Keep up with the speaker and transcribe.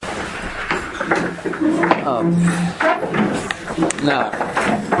Now,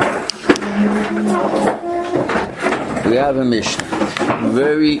 we have a Mishnah.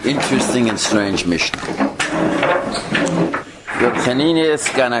 Very interesting and strange Mishnah. Reb Chanina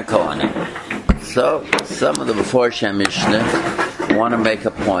Sgan HaKohanim. So, some of the Before Shem Mishnah want to make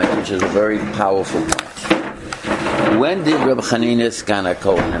a point, which is a very powerful point. When did Reb Chanina Sgan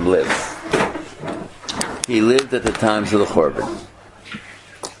HaKohanim live? He lived at the times of the Churban.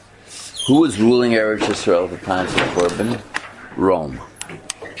 Who was ruling Eretz Yisrael at the times of the Churban? Rome.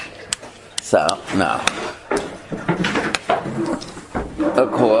 So, now,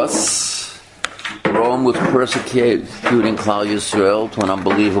 of course, Rome was persecuting Klal Yisrael to an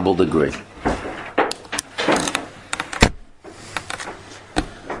unbelievable degree.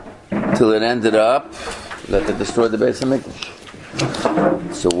 Till it ended up that they destroyed the Beis HaMikdash.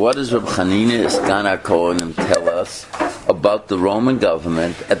 So what does Reb Chanina Sgan HaKohanim tell us about the Roman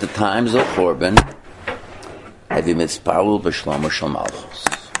government at the times of Churban? Hevi mitzparul b'shlomo shel malchus.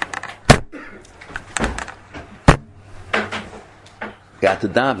 Got to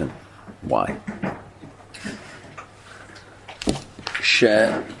daven. Why?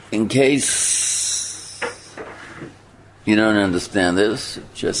 In case you don't understand this,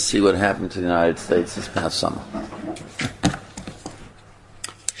 just see what happened to the United States this past summer.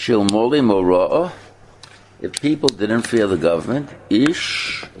 Shilmoli Mora'ah, if people didn't fear the government,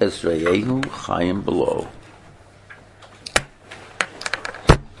 Ish Ezrayehu Chayim below.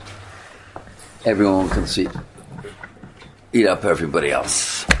 Everyone can see, eat up everybody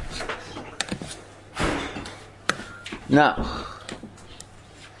else. Now,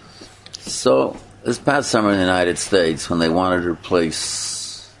 so this past summer in the United States, when they wanted to replace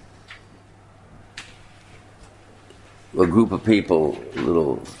a group of people,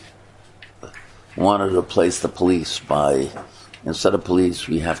 wanted to replace the police by, instead of police,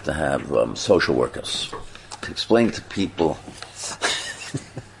 we have to have social workers to explain to people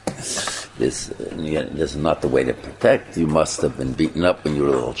this is not the way to protect. You must have been beaten up when you were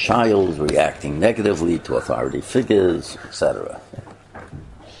a little child, reacting negatively to authority figures, etc.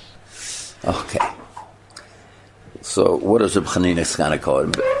 Okay. So what is Reb Chanina Sgan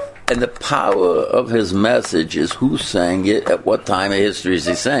HaKohanim? And the power of his message is who's saying it, at what time of history is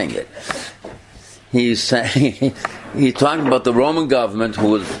he saying it. He's talking about the Roman government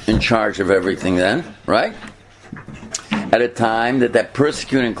who was in charge of everything then, right? At a time that they're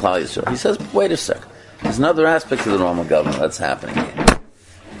persecuting Klal Yisrael. He says, wait a second, there's another aspect of the Roman government that's happening here.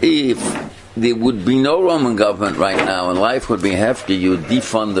 If there would be no Roman government right now and life would be hefty, you would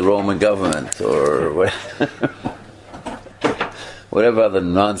defund the Roman government or whatever other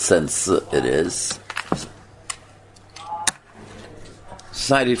nonsense it is.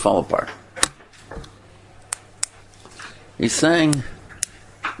 Society would fall apart. He's saying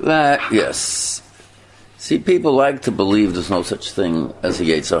that, yes, see, people like to believe there's no such thing as a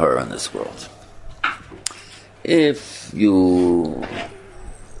Yetzer Hara in this world. If you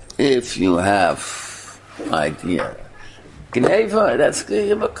have idea, Gneva, that's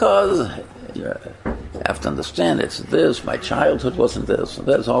because you have to understand it's this, my childhood wasn't this, and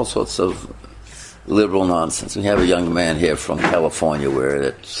there's all sorts of liberal nonsense. We have a young man here from California where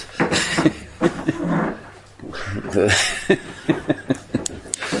it's the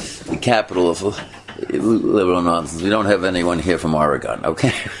capital of liberal nonsense. We don't have anyone here from Oregon,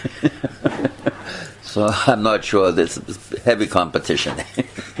 okay? So I'm not sure there's heavy competition.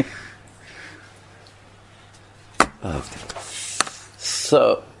 Okay.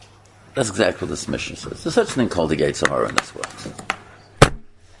 So that's exactly what this mission says. There's such a thing called the Yetzer Hara in this world.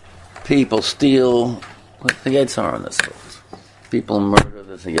 People steal, the Yetzer Hara in this world. People murder,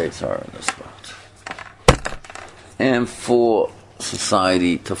 there's a Yetzer Hara in this world. And for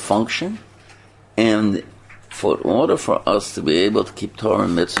society to function, and in order for us to be able to keep Torah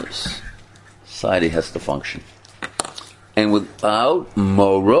and mitzvahs, society has to function. And without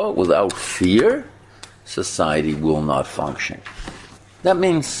morah, without fear, society will not function. That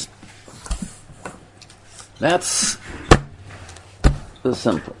means that's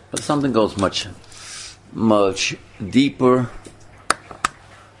simple. But something goes much, much deeper,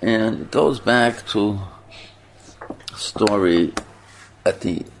 and it goes back to a story at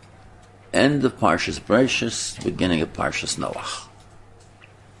the end of Parshas Bereishis, beginning of Parshas Noach.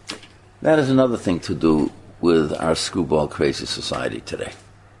 That is another thing to do with our screwball crazy society today.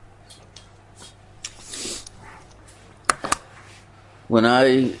 When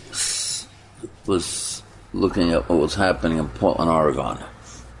I was looking at what was happening in Portland, Oregon,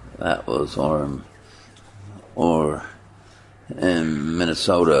 that was, or in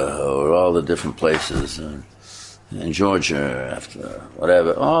Minnesota, or all the different places, and in Georgia, after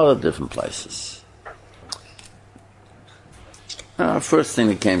whatever, all the different places. First thing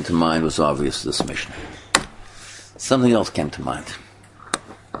that came to mind was obvious, this Mishnah. Something else came to mind.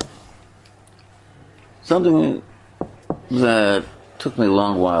 Something that took me a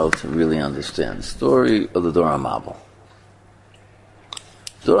long while to really understand. The story of the Dor HaMabul.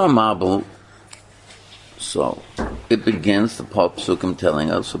 Dor HaMabul, so it begins, the Paul Psukim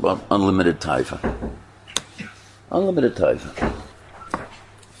telling us about unlimited taiva. Unlimited taiva.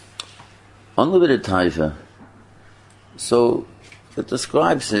 Unlimited taiva. So it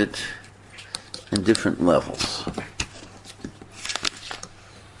describes it in different levels.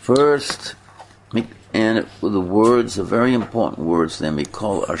 First, and the words, the very important words there,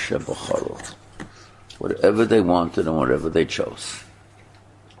 Mikol Asher B'charu. Whatever they wanted and whatever they chose.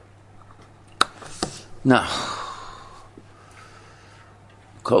 Now,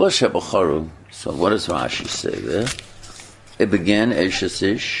 Kol Asher B'charu, so what does Rashi say there? It began Eshes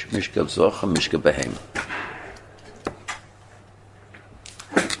Ish, Mishka B'zocha, Mishka Behem.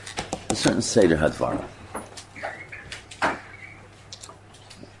 A certain Seder Hadvarim.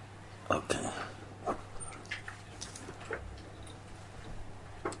 Okay.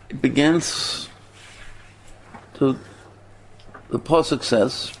 It begins to, the Pasuk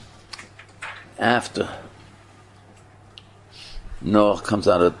says, after Noah comes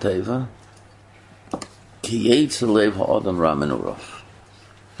out of the Teva, Ki Yetz Lev Ha'adam Ra Menurav.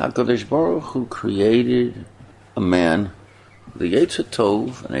 HaKadosh Baruch Hu created a man, the Yetzer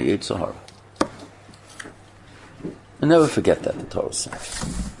Tov and the Yetzer Hara. And never forget that, the Torah says.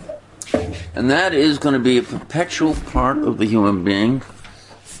 And that is going to be a perpetual part of the human being,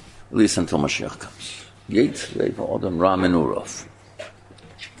 at least until Mashiach comes. Yetz Lev Ha'adam Ra Menurav.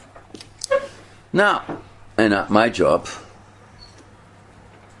 Now, and my job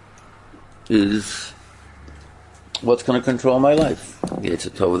is what's going to control my life? The Yetzer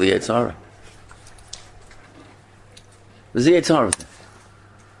Tov, the Yetzer Hara. There's the Yetzer Hara there.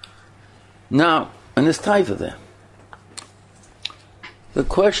 Now, and there's taiva there. The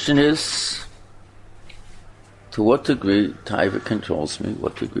question is, to what degree taiva controls me,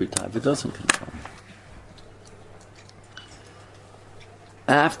 what degree taiva doesn't control me.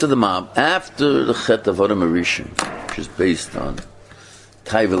 After the Chet Avodah Rishon, which is based on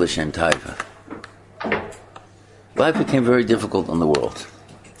taiva l'shem taiva, life became very difficult in the world.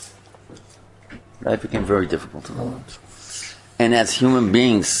 Life became very difficult in the world. And as human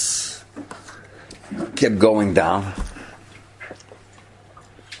beings kept going down,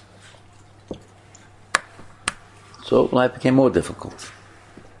 so life became more difficult.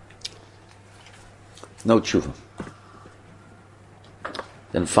 No tshuva.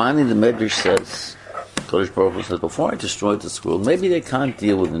 Then finally the Medrash says, Kodesh Baruch Hu says, before I destroyed this world, maybe they can't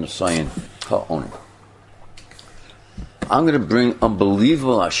deal with the Nisayan Ka'onim. I'm going to bring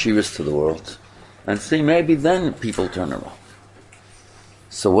unbelievable ashiras to the world and see, maybe then people turn around.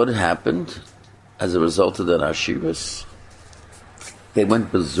 So what happened as a result of that ashiras? They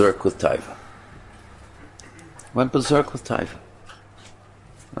went berserk with taiva. Went berserk with taiva.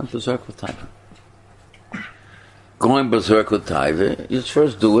 Going berserk with taiva, you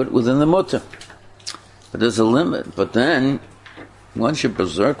first do it within the mutter. But there's a limit. But then, once you're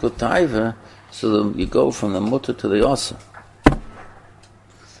berserk with taiva, so you go from the mutter to the osir.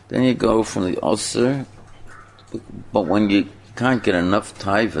 Then you go from the osir, but when you can't get enough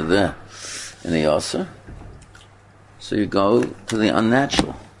taiva there in the osir, so you go to the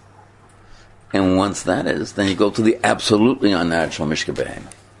unnatural. And once that is, then you go to the absolutely unnatural Mishka Behem.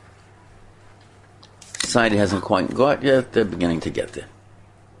 Society hasn't quite got yet, they're beginning to get there.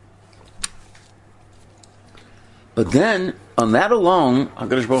 But then, on that alone,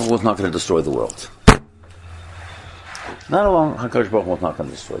 HaKadosh Baruch Hu was not going to destroy the world. Not alone, HaKadosh Baruch Hu was not going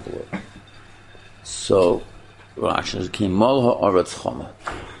to destroy the world. So, Rashi came Mol Ha'aretz Choma.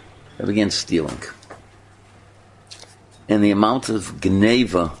 They began stealing. And the amount of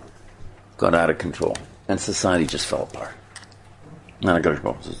Gneva got out of control. And society just fell apart. And HaKadosh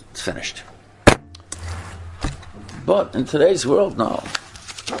Baruch Hu, it's finished. But in today's world, no.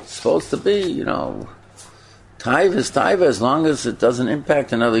 It's supposed to be, taiva is taiva as long as it doesn't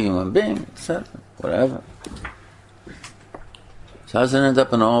impact another human being, etc. Whatever. So how does it end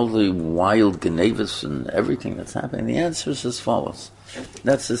up in all the wild genevas and everything that's happening? The answer is as follows.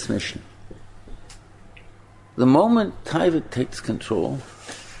 That's this mission. The moment taiva takes control,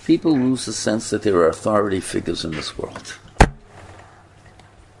 people lose the sense that there are authority figures in this world.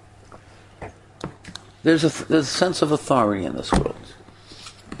 There's a sense of authority in this world.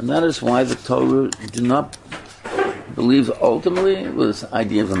 And that is why the Torah do not believe ultimately with this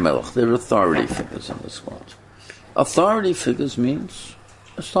idea of a melech. There are authority figures in this world. Authority figures means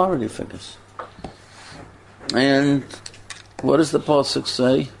authority figures. And What does the pasuk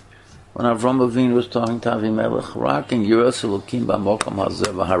say when Avram Avinu was talking to Avimelech? Rak in Yiras Elokim b'mokam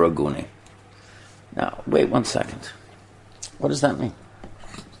hazeh v'haraguni. Now, wait 1 second. What does that mean?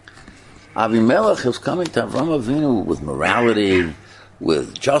 Avimelech is coming to Avram Avinu with morality,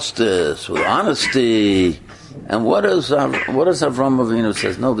 with justice, with honesty. And what does Avram Avinu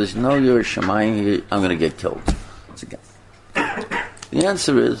says? No, there's no Yiras Shamayim here. I'm going to get killed. The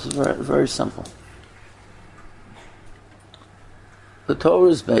answer is very, very simple. The Torah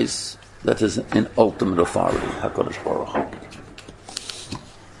is based, that is in ultimate authority, HaKadosh Baruch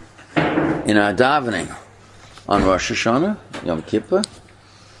Hu. In our davening on Rosh Hashanah, Yom Kippur,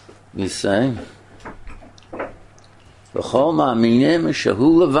 we say, V'chol ma'aminim shehu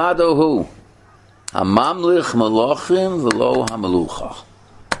levado hu, hamamlich malachim v'lo hamelucha.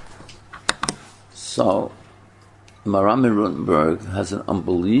 So, Maram Rutenberg has an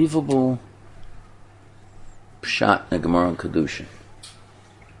unbelievable pshat in the Gemara and Kedushin.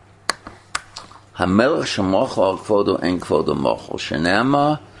 Hamelech shemochel al kvodo en kvodo mochel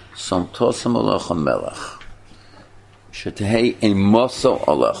shenema somtosam alecha melech shetehei ein moso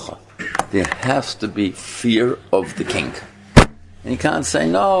alecha. There has to be fear of the king. And you can't say,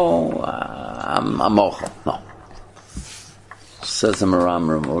 no, I'm mochel. No. Says the Maram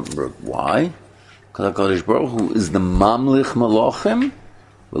Rutenberg. Why? Because HaKadosh Baruch Hu is the mamlich malachim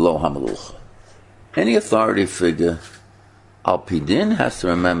v'lo hamelucha. Any authority figure Al Pidin has to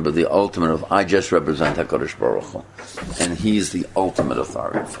remember the ultimate of, I just represent HaKadosh Baruch Hu, and he's the ultimate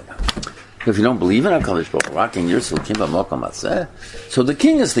authority figure. If you don't believe in HaKadosh Baruch Hu, so the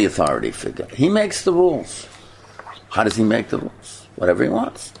king is the authority figure. He makes the rules. How does he make the rules? Whatever he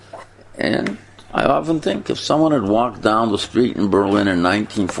wants. And I often think if someone had walked down the street in Berlin in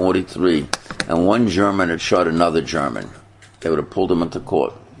 1943 and one German had shot another German, they would have pulled him into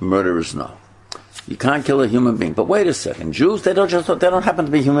court. Murderers, no. You can't kill a human being. But wait a second. Jews, they don't happen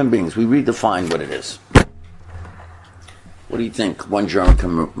to be human beings. We redefine what it is. What do you think? One German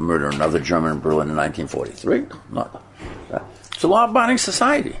can murder another German in Berlin in 1943? No. It's a law-abiding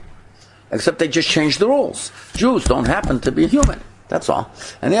society. Except they just changed the rules. Jews don't happen to be human. That's all.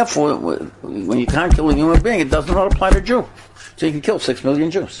 And therefore, when you can't kill a human being, it does not apply to a Jew. So you can kill 6 million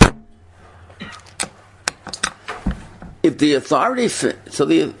Jews. If the authority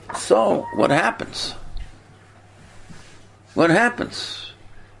so what happens? What happens?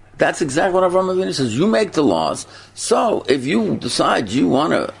 That's exactly what Avraham Avinu says. You make the laws. So if you decide you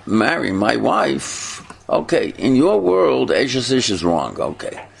want to marry my wife, okay, in your world, Eshes Ish is wrong.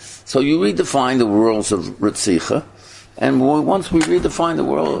 Okay, so you redefine the rules of Ritzicha, and once we redefine the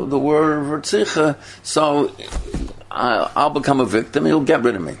word of Ritzicha, so I'll become a victim. He'll get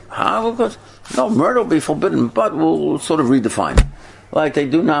rid of me. How? Because no, murder will be forbidden, but we'll sort of redefine it, like they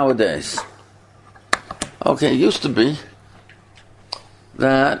do nowadays. Okay, it used to be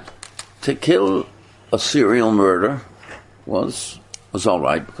that to kill a serial murderer was all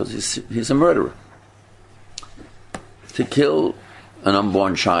right because he's a murderer. To kill an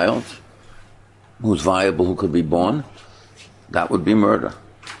unborn child who's viable, who could be born, that would be murder.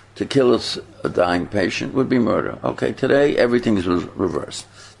 To kill a dying patient would be murder. Okay, today everything is reversed.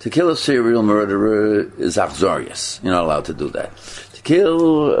 To kill a serial murderer is achzorius. You're not allowed to do that.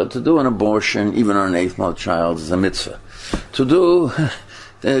 To do an abortion, even on an 8th-month child, is a mitzvah. To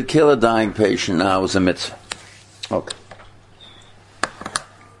kill a dying patient now is a mitzvah. Okay.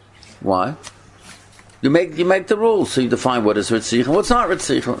 Why? You make the rules, so you define what is Ritzicha and what's not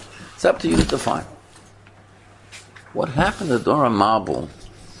Ritzicha. It's up to you to define. What happened to Dora Mabul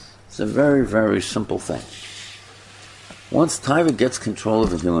is a very, very simple thing. Once Taiva gets control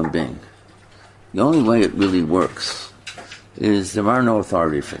of a human being, the only way it really works is there are no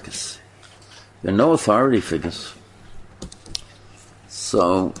authority figures. There are no authority figures.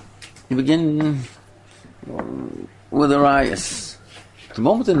 So you begin with Arias. At the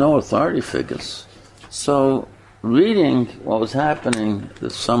moment there are no authority figures, so reading what was happening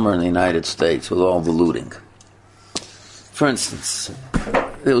this summer in the United States with all the looting. For instance,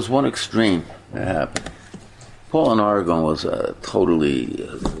 there was one extreme that happened. Portland, Oregon was a totally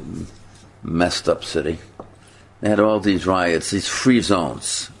messed up city. They had all these riots, these free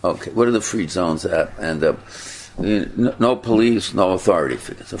zones. Okay, what are the free zones that end up? No police, no authority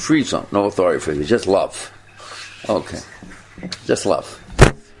figures. A free zone, no authority figures, just love. Okay, just love.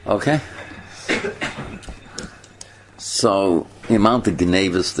 Okay? So the amount of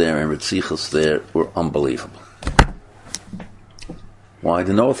Genevas there and Ritzichas there were unbelievable. Why?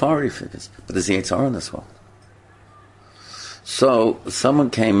 There are no authority figures. But there's the Yitzhar in this world. So someone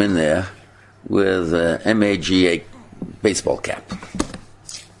came in there with a MAGA baseball cap.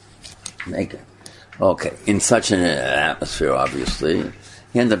 Naked. Okay, in such an atmosphere, obviously,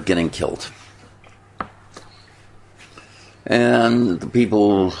 he ended up getting killed. And the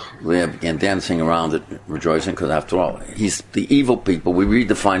people began dancing around it, rejoicing, because after all, he's the evil people. We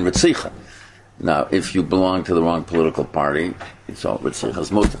redefine Ritzicha. Now, if you belong to the wrong political party, it's all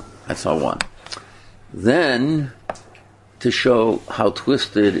Ritzicha's Muslim. That's all one. Then, to show how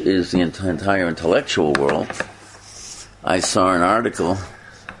twisted is the entire intellectual world, I saw an article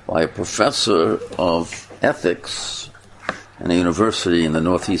by a professor of ethics in a university in the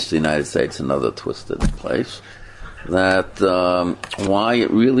northeast of the United States, another twisted place, that why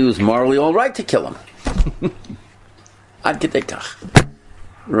it really was morally all right to kill him. Ad kedei kach.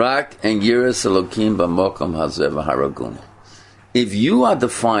 Rak and yiras Elokim b'mokom hazeh v'haraguni. If you are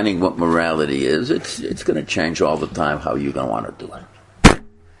defining what morality is, it's going to change all the time how you're going to want to do it.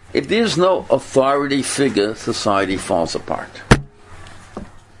 If there's no authority figure, society falls apart.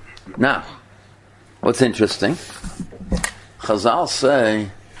 Now, what's interesting, Chazal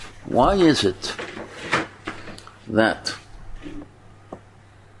say, why is it that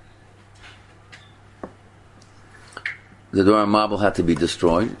the Dor HaMabul had to be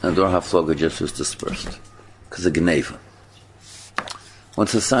destroyed and Dor HaFloga just was dispersed? Because of Geneva. When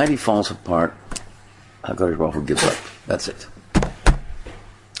society falls apart, HaKadosh Baruch Hu gives up. That's it.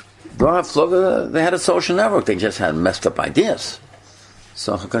 Dor HaFloga, they had a social network. They just had messed up ideas.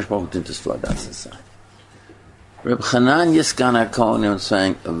 So HaKadosh Baruch Hu didn't destroy that society. Reb Chanan Yiskan HaKohanim is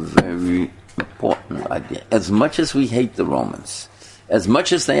saying a very important idea. As much as we hate the Romans, as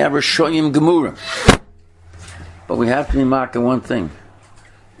much as they have Rishoyim Gemurim, but we have to be marking one thing.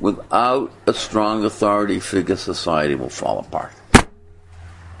 Without a strong authority figure, society will fall apart.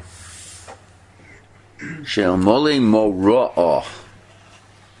 Shel Mole Mora'ah.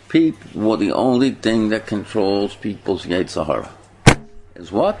 People, well, the only thing that controls people's Yetzer Hara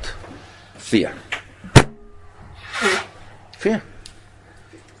is what? Fear. Fear.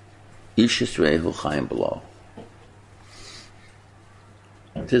 Ish Yisrael Chaim Below.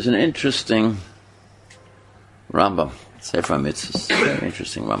 There's an interesting Rambam, Sefer Mitzvahs, very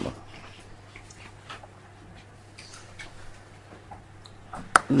interesting Rambam.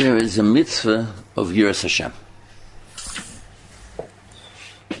 There is a mitzvah of Yiras Hashem.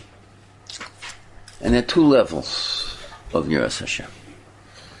 And there are two levels of Yiras Hashem.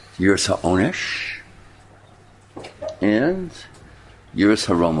 Yiras HaOnesh and Yiras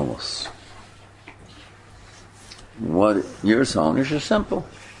HaRomulus. What Yiras HaOnesh is simple.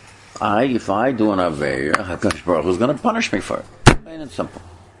 If I do an Aveira, HaKadosh Baruch Hu is going to punish me for it. Plain and simple.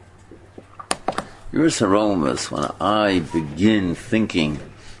 Yiras HaRomulus, when I begin thinking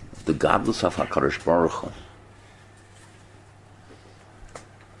of the godless of HaKadosh Baruch Hu,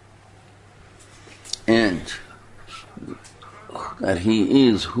 and that He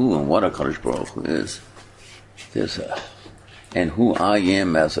is who and what HaKadosh Baruch Hu is, and who I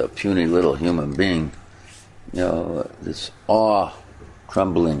am as a puny little human being, this awe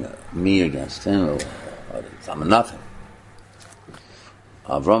trembling me against Him, I'm nothing.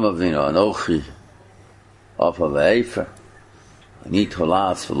 Avram Avinu, Anochi, Ofa Ve'efer, Ani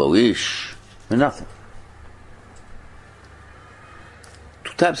Tolas V'lo Ish, nothing.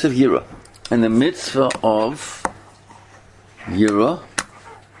 Two types of Yira. And the mitzvah of Yira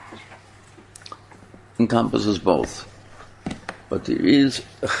encompasses both. But there is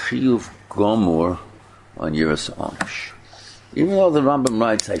a Chiyuv Gomor on Yiras HaOnesh. Even though the Rambam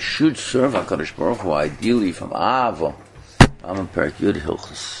writes, I should serve HaKadosh Baruch Hu, ideally from Ava, Rambam Perek Yud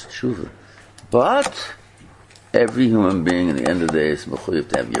Hilchos Tshuva. But every human being, in the end of the day, is mechuyev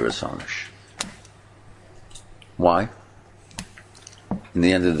to have Yiras HaOnesh. Why? In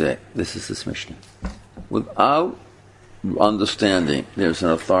the end of the day, this is this Mishnah. Without understanding there's an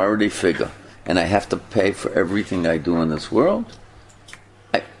authority figure, and I have to pay for everything I do in this world,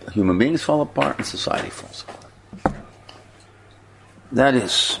 human beings fall apart and society falls apart. That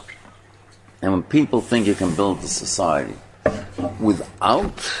is, and when people think you can build a society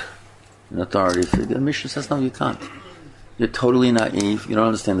without an authority figure, the Mishnah says, no, you can't. You're totally naive. You don't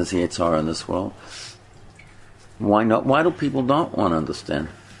understand the Yetzer Hara in this world. Why not? Why do people not want to understand?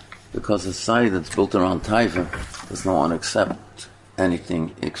 Because a society that's built around Taiva does not want to accept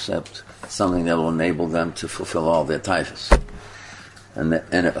anything except something that will enable them to fulfill all their Taivas. And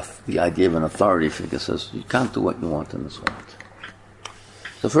the idea of an authority figure says, you can't do what you want in this world.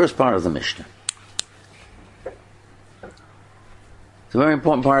 The first part of the Mishnah. It's a very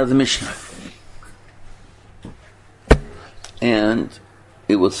important part of the Mishnah. And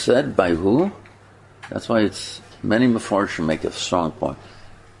it was said by who? That's why it's many Mefarshim make a strong point.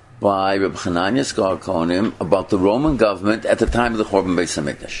 By Reb Chanan Yiskan HaKohanim about the Roman government at the time of the Churban Beis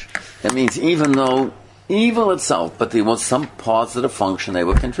HaMikdash. That means even though evil itself, but there was some positive function they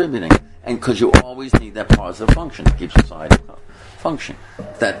were contributing. And because you always need that positive function to keep society functioning.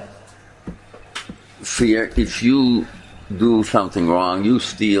 That fear, if you do something wrong, you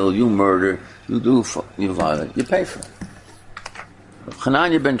steal, you murder, you violate, you pay for it.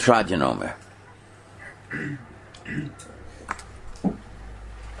 Hanania ben Trajan Omer.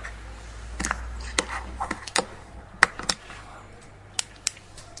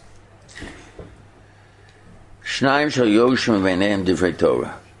 Shnayim shel yoshim v'neihem divrei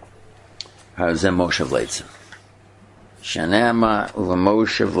Torah. Harazem Moshe v'leitzim. Shanema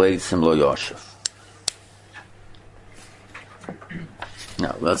u'v'Moshe v'leitzim lo yoshev.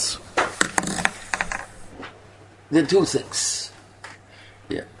 Now, let's... There are two things.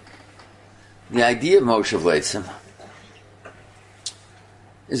 Yeah. The idea of Moshe v'leitzim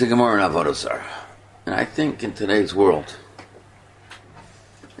is a Gemara in Avodah Zarah. And I think in today's world,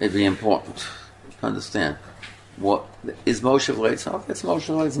 it'd be important to understand what is Moshe v'leitzim. Okay, it's Moshe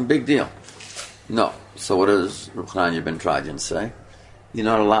v'leitzim, big deal. No. So what does Reb Chananya ben Trajan say? You're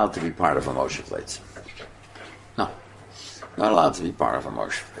not allowed to be part of a Moshe v'leitzim. No. You're not allowed to be part of a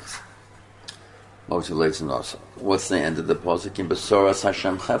Moshe v'leitzim. Moshe v'leitzim also. What's the end of the posuk? In Besoras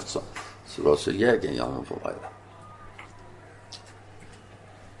Hashem Chefzo. Surosa Yegin Yom V'layla.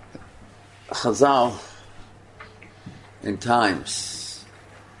 Chazal, in times,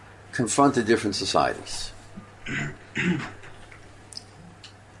 confronted different societies.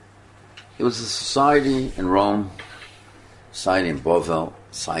 It was a society in Rome, society in Bovel,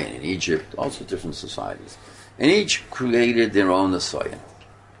 society in Egypt, also different societies. And each created their own Nesoyim.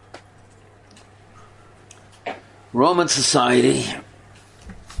 Roman society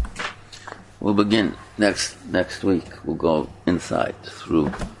will begin next week. We'll go inside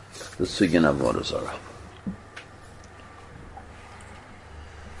through the Sugyan Avodah Zarah.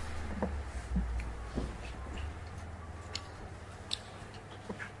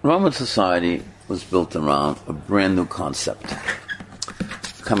 Roman society was built around a brand new concept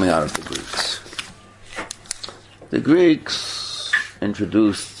coming out of the Greeks. The Greeks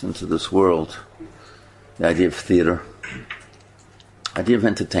introduced into this world the idea of theater, idea of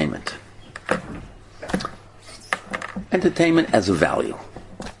entertainment. Entertainment as a value.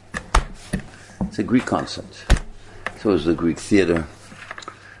 It's a Greek concept. So it was the Greek theater.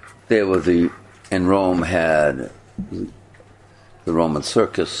 In Rome had the Roman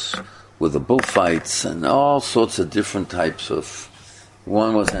circus with the bullfights and all sorts of different types of.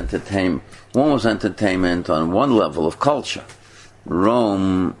 One was entertainment on one level of culture.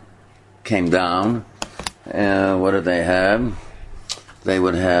 Rome came down, and what did they have? They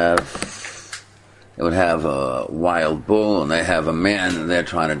would have a wild bull, and they have a man, and they're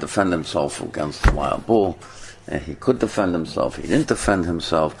trying to defend himself against the wild bull. And he could defend himself, he didn't defend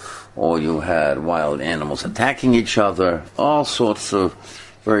himself, or you had wild animals attacking each other, all sorts of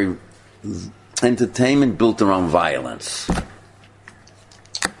very entertainment built around violence.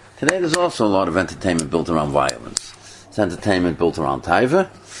 Today there's also a lot of entertainment built around violence. It's entertainment built around taiva,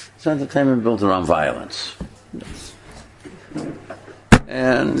 it's entertainment built around violence.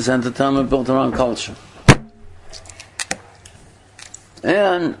 And it's entertainment built around culture.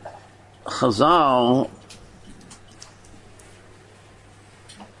 And Chazal,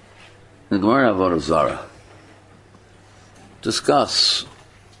 the Gemara Avodah Zarah, discuss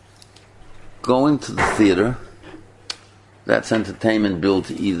going to the theater. That's entertainment built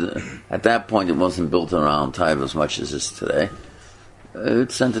either. At that point, it wasn't built around taiva as much as it is today.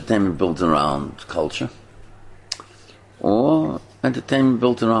 It's entertainment built around culture, or entertainment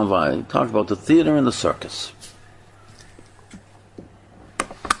built around violence. Talk about the theater and the circus,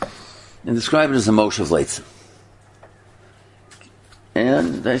 and describe it as a Moshe v'leitzim.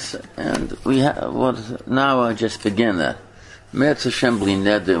 And they say, and we have what now. I just begin that. Me'etz Hashem bli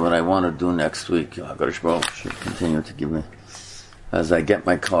neder. What I want to do next week, HaKadosh Baruch Hu should continue to give me as I get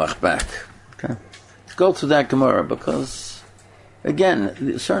my koach back. Okay, let's go through that Gemara because,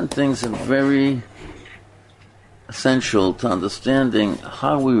 again, certain things are very essential to understanding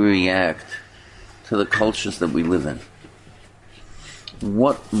how we react to the cultures that we live in.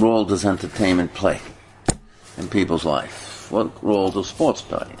 What role does entertainment play in people's life? What role does sports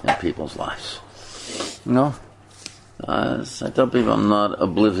play in people's lives? You know, as I tell people, I'm not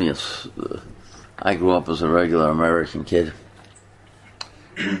oblivious. I grew up as a regular American kid,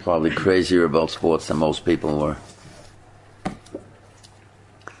 probably crazier about sports than most people were.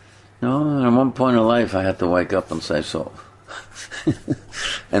 You know, at one point in life, I had to wake up and say so.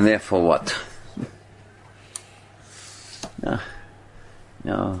 And therefore what? You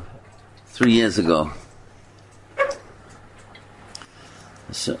know, 3 years ago,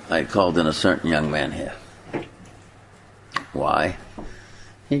 So I called in a certain young man here. Why?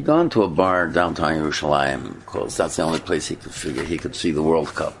 He'd gone to a bar downtown Yerushalayim, because that's the only place he could figure he could see the World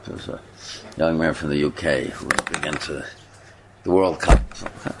Cup. There was a young man from the UK who was big into the World Cup.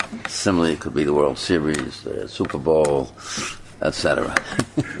 Similarly, it could be the World Series, the Super Bowl, etc.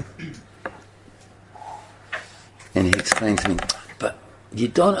 And he explained to me, but you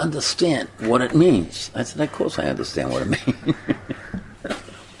don't understand what it means. I said, of course I understand what it means.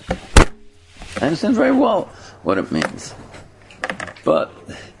 I understand very well what it means. But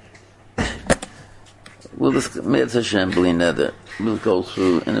we'll just, Mitzvah Hashem, B'li Neder, we'll go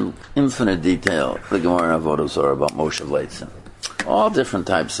through in infinite detail the Gemara and Avodah Zarah about Moshe Leitzin. All different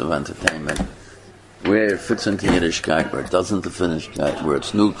types of entertainment, where it fits into Yiddishkeit, where it doesn't fit Yiddishkeit, where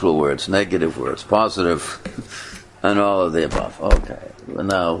it's neutral, where it's negative, where it's positive, and all of the above. Okay, we're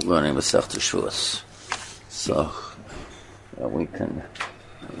now learning Masechta Shavuos. So,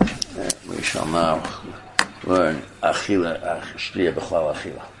 we shall now learn Achila, Shriya B'chlal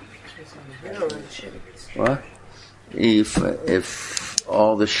Achila. What? If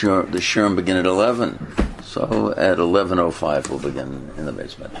all the Shurim begin at 11, so at 11:05 we'll begin in the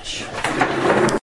basement.